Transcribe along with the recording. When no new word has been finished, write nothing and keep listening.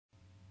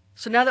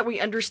So now that we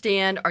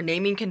understand our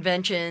naming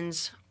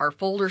conventions, our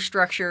folder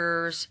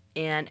structures,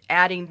 and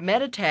adding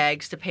meta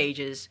tags to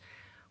pages,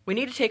 we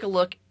need to take a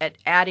look at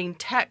adding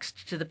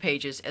text to the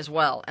pages as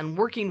well and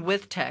working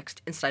with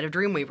text inside of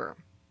Dreamweaver.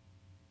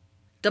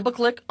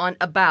 Double-click on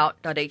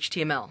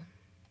About.html.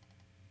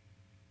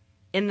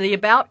 In the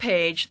About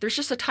page, there's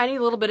just a tiny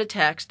little bit of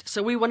text,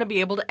 so we want to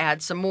be able to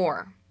add some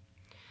more.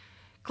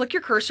 Click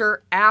your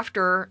cursor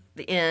after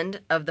the end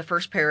of the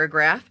first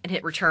paragraph and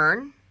hit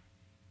Return.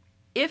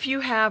 If you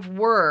have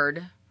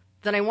Word,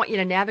 then I want you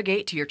to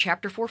navigate to your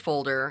Chapter 4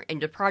 folder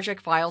and your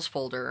Project Files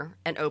folder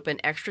and open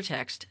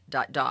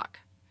extratext.doc.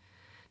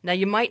 Now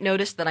you might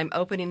notice that I'm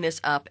opening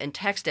this up in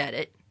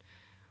TextEdit,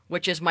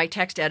 which is my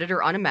text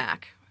editor on a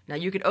Mac. Now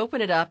you could open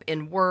it up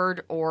in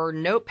Word or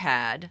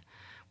Notepad,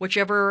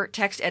 whichever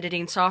text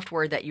editing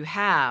software that you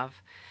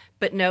have,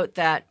 but note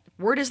that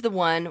Word is the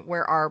one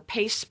where our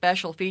paste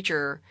special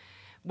feature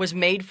was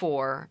made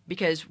for,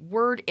 because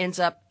Word ends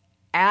up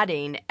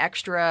adding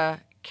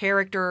extra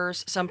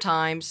characters,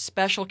 sometimes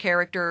special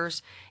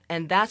characters,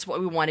 and that's what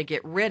we want to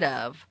get rid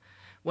of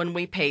when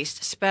we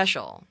paste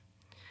special.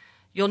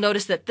 You'll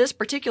notice that this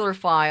particular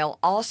file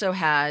also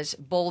has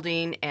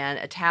bolding and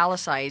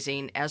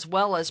italicizing as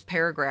well as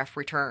paragraph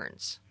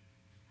returns.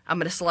 I'm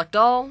going to select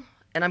all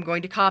and I'm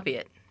going to copy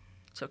it.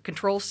 So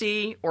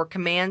Control-C or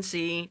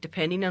Command-C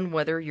depending on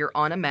whether you're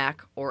on a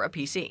Mac or a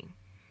PC.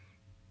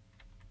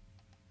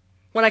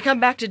 When I come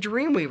back to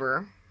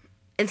Dreamweaver,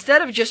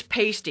 instead of just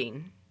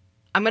pasting,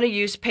 I'm going to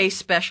use Paste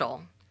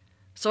Special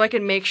so I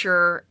can make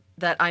sure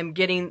that I'm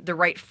getting the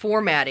right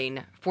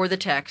formatting for the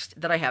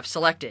text that I have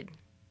selected.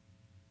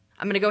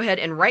 I'm going to go ahead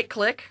and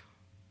right-click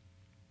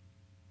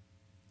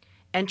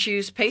and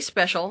choose Paste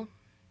Special.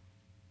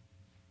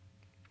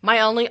 My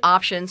only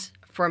options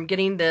from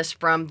getting this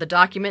from the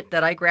document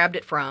that I grabbed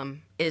it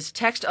from is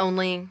text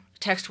only,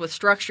 text with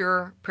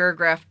structure,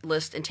 paragraph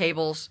list, and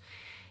tables.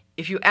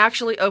 If you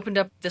actually opened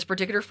up this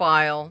particular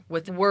file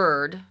with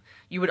Word,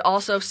 you would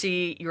also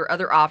see your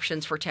other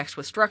options for text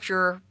with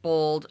structure,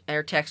 bold,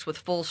 or text with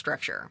full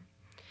structure.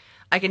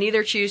 I can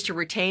either choose to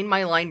retain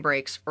my line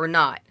breaks or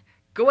not.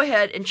 Go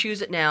ahead and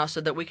choose it now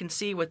so that we can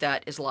see what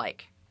that is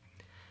like.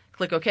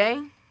 Click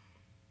OK.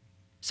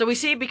 So we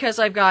see, because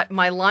I've got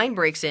my line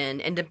breaks in,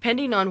 and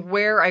depending on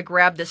where I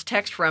grab this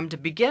text from to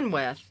begin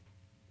with,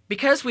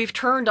 because we've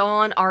turned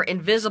on our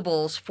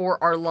invisibles for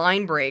our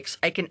line breaks,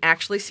 I can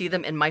actually see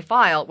them in my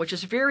file, which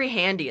is very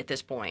handy at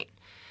this point.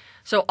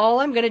 So all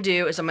I'm going to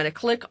do is I'm going to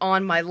click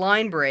on my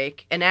line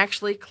break and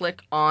actually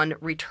click on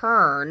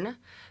Return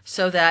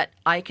so that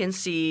I can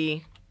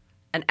see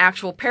an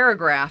actual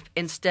paragraph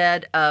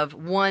instead of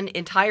one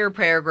entire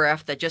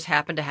paragraph that just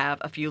happened to have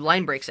a few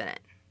line breaks in it.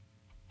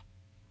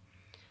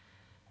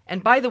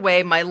 And by the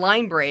way, my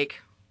line break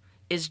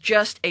is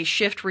just a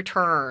shift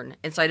return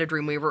inside of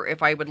Dreamweaver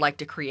if I would like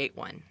to create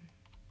one.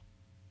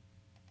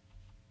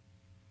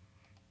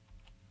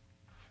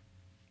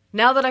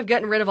 Now that I've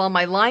gotten rid of all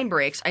my line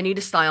breaks, I need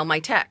to style my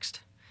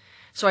text.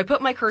 So I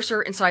put my cursor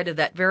inside of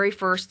that very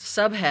first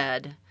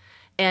subhead,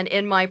 and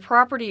in my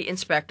property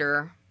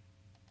inspector,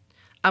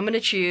 I'm going to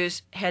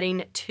choose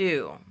heading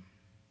 2.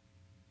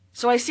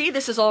 So I see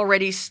this is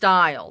already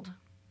styled.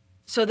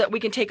 So that we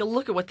can take a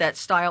look at what that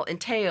style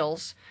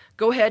entails,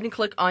 go ahead and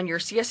click on your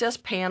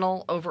CSS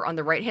panel over on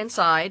the right hand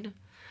side.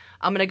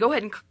 I'm going to go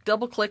ahead and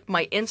double click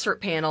my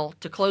insert panel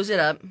to close it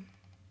up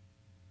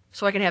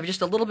so I can have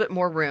just a little bit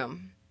more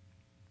room.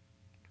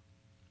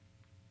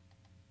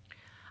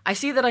 I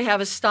see that I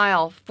have a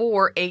style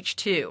for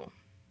H2.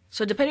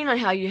 So depending on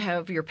how you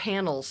have your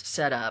panels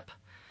set up,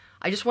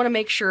 I just want to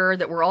make sure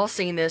that we're all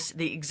seeing this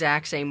the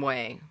exact same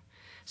way.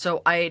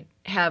 So I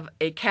have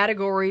a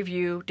category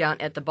view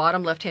down at the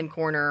bottom left-hand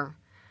corner.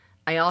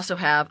 I also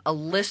have a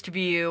list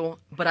view,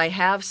 but I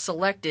have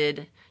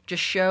selected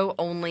just show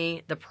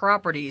only the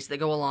properties that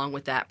go along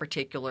with that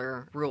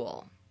particular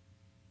rule.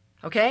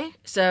 Okay,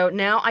 so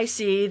now I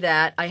see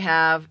that I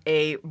have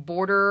a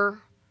border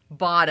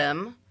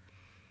bottom.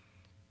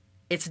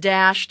 It's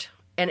dashed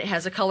and it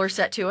has a color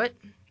set to it.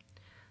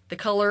 The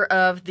color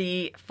of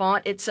the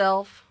font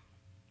itself,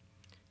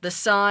 the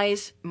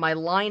size, my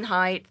line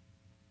height,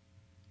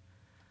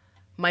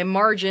 my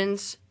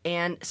margins,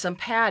 and some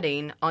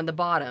padding on the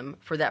bottom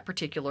for that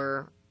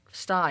particular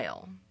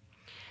style.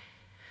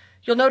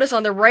 You'll notice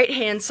on the right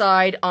hand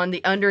side on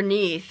the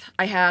underneath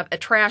I have a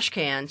trash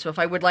can, so if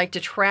I would like to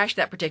trash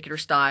that particular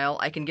style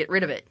I can get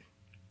rid of it.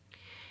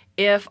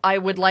 If I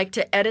would like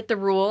to edit the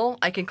rule,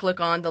 I can click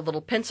on the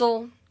little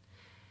pencil.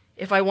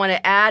 If I want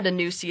to add a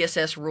new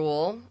CSS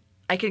rule,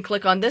 I can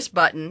click on this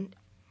button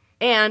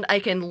and I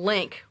can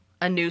link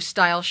a new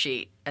style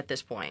sheet at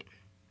this point.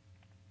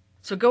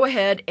 So go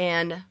ahead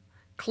and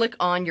click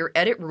on your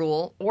edit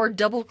rule or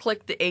double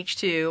click the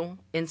H2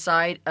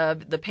 inside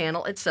of the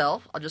panel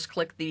itself. I'll just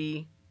click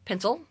the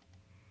pencil.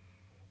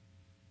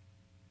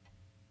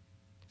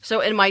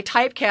 So in my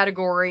type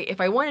category, if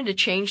I wanted to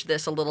change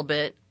this a little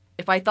bit,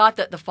 if I thought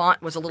that the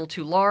font was a little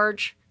too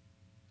large,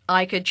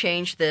 I could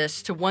change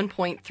this to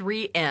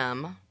 1.3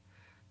 em.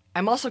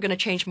 I'm also going to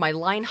change my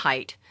line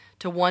height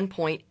to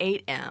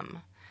 1.8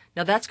 em.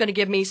 Now that's going to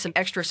give me some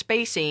extra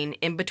spacing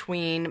in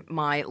between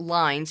my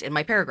lines in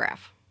my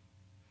paragraph.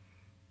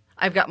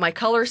 I've got my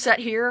color set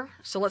here,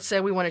 so let's say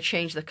we want to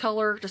change the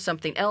color to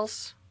something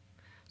else,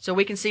 so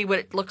we can see what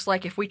it looks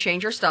like if we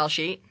change our style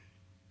sheet.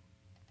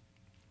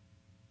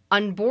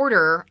 On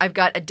border, I've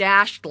got a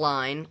dashed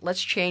line.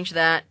 Let's change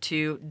that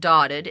to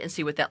dotted and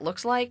see what that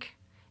looks like.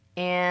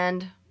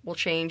 And we'll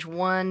change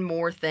one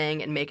more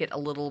thing and make it a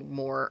little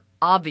more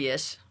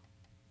obvious.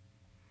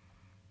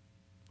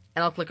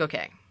 And I'll click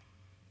OK.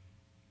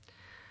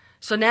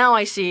 So now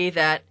I see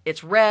that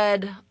it's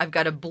red. I've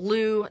got a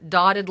blue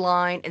dotted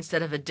line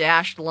instead of a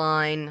dashed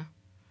line.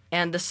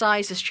 And the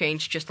size has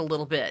changed just a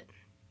little bit.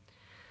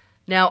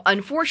 Now,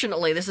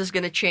 unfortunately, this is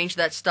going to change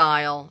that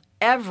style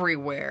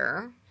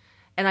everywhere.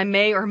 And I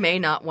may or may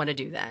not want to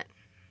do that.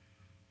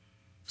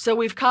 So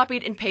we've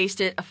copied and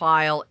pasted a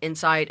file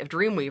inside of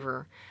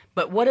Dreamweaver,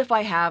 but what if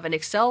I have an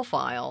Excel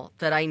file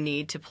that I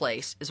need to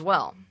place as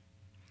well?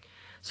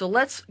 So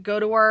let's go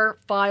to our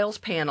Files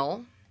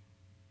panel,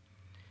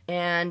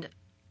 and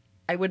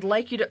I would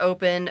like you to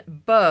open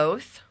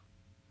both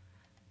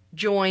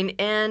join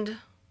end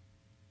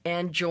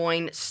and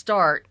join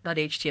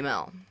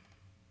start.html.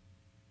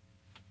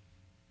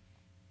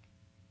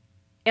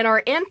 In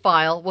our end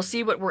file, we'll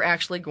see what we're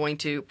actually going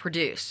to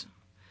produce.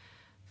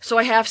 So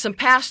I have some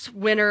past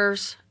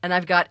winners, and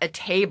I've got a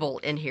table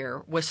in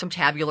here with some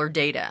tabular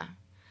data.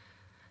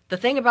 The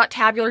thing about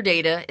tabular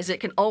data is it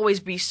can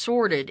always be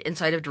sorted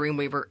inside of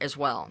Dreamweaver as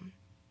well.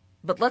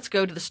 But let's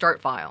go to the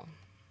start file.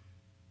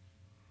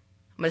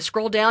 I'm going to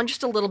scroll down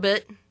just a little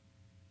bit.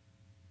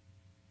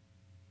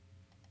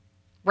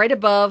 Right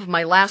above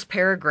my last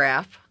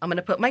paragraph, I'm going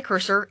to put my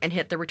cursor and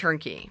hit the return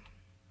key.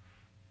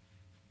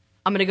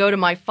 I'm going to go to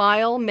my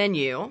File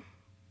menu,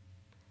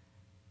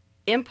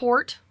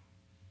 Import,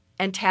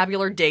 and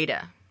Tabular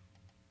Data.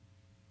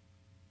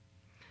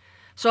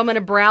 So I'm going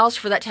to browse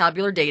for that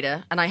tabular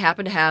data, and I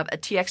happen to have a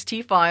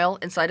TXT file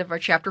inside of our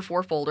Chapter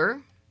 4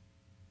 folder.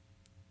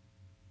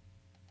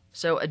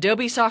 So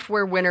Adobe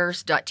Software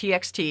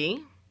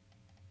Winners.txt.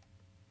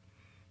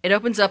 It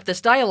opens up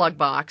this dialog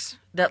box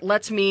that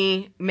lets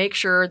me make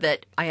sure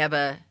that I have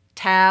a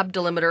tab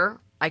delimiter.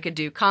 I could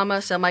do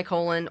comma,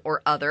 semicolon,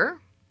 or other.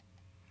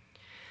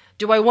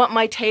 Do I want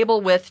my table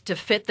width to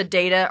fit the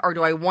data, or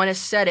do I want to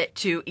set it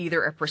to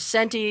either a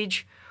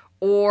percentage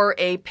or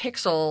a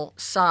pixel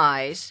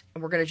size?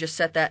 And we're going to just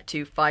set that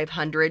to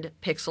 500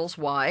 pixels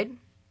wide.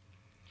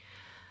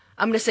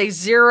 I'm going to say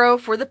 0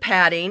 for the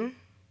padding,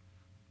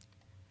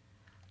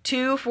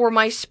 2 for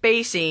my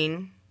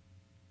spacing,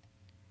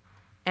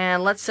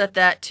 and let's set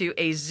that to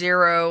a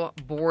 0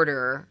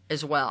 border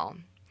as well.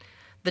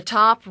 The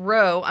top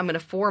row I'm going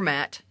to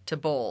format to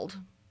bold,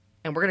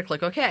 and we're going to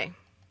click OK.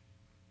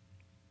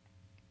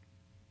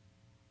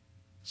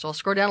 So I'll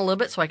scroll down a little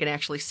bit so I can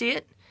actually see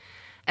it.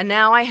 And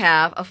now I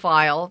have a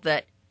file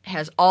that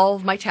has all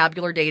of my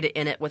tabular data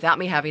in it without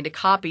me having to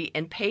copy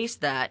and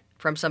paste that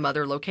from some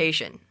other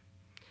location.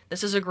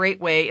 This is a great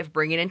way of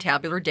bringing in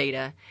tabular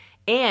data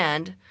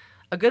and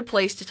a good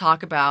place to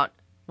talk about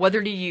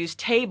whether to use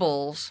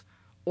tables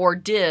or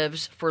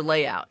divs for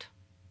layout.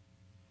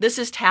 This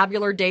is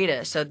tabular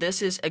data, so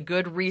this is a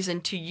good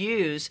reason to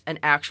use an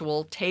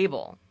actual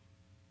table.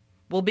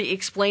 We'll be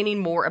explaining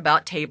more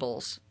about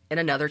tables in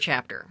another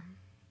chapter.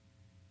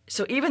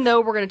 So even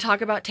though we're going to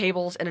talk about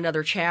tables in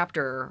another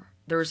chapter,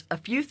 there's a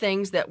few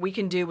things that we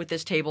can do with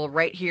this table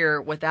right here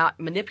without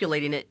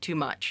manipulating it too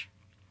much.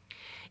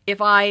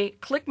 If I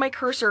click my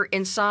cursor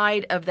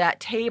inside of that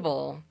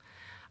table,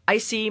 I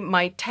see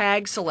my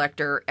tag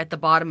selector at the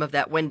bottom of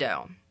that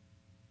window.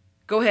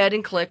 Go ahead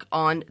and click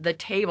on the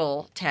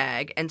table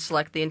tag and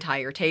select the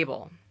entire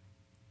table.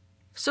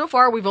 So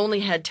far we've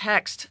only had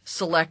text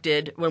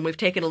selected when we've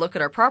taken a look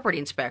at our property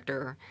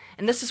inspector,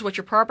 and this is what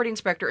your property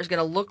inspector is going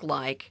to look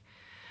like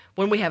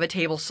when we have a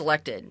table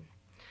selected.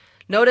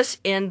 Notice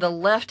in the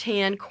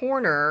left-hand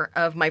corner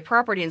of my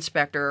property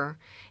inspector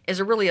is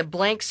really a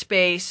blank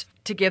space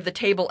to give the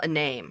table a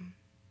name.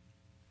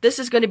 This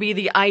is going to be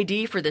the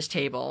ID for this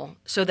table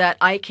so that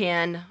I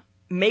can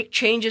make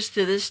changes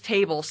to this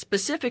table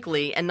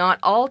specifically and not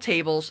all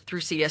tables through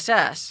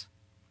CSS.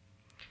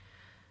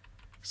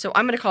 So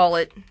I'm going to call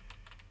it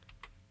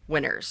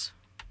Winners.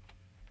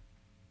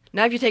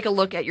 Now if you take a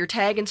look at your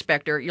tag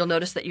inspector, you'll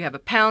notice that you have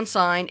a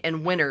 #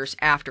 and Winners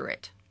after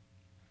it.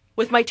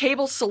 With my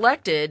table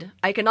selected,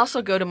 I can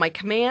also go to my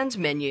Commands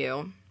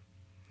menu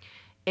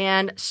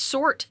and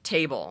Sort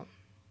Table.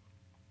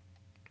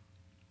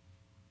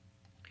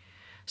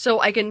 So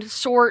I can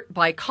sort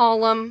by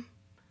column,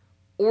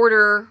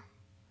 order,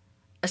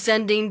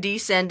 ascending,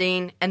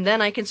 descending, and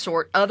then I can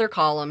sort other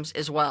columns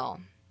as well.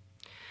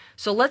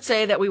 So let's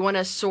say that we want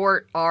to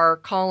sort our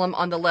column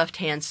on the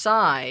left-hand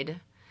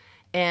side,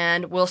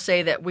 and we'll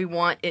say that we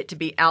want it to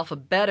be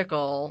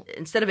alphabetical.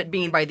 Instead of it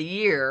being by the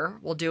year,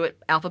 we'll do it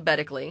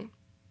alphabetically.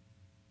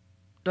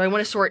 Do I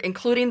want to sort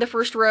including the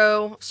first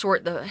row,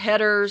 sort the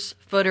headers,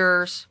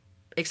 footers,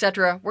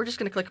 etc.? We're just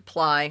going to click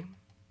Apply.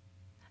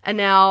 And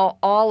now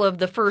all of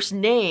the first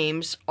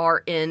names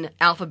are in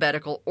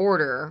alphabetical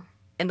order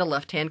in the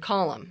left-hand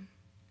column.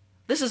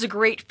 This is a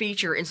great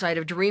feature inside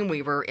of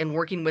Dreamweaver in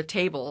working with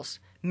tables.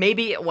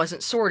 Maybe it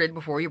wasn't sorted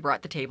before you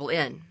brought the table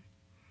in.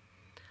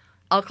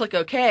 I'll click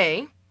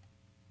OK,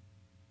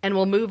 and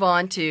we'll move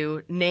on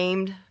to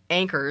named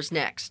anchors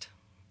next.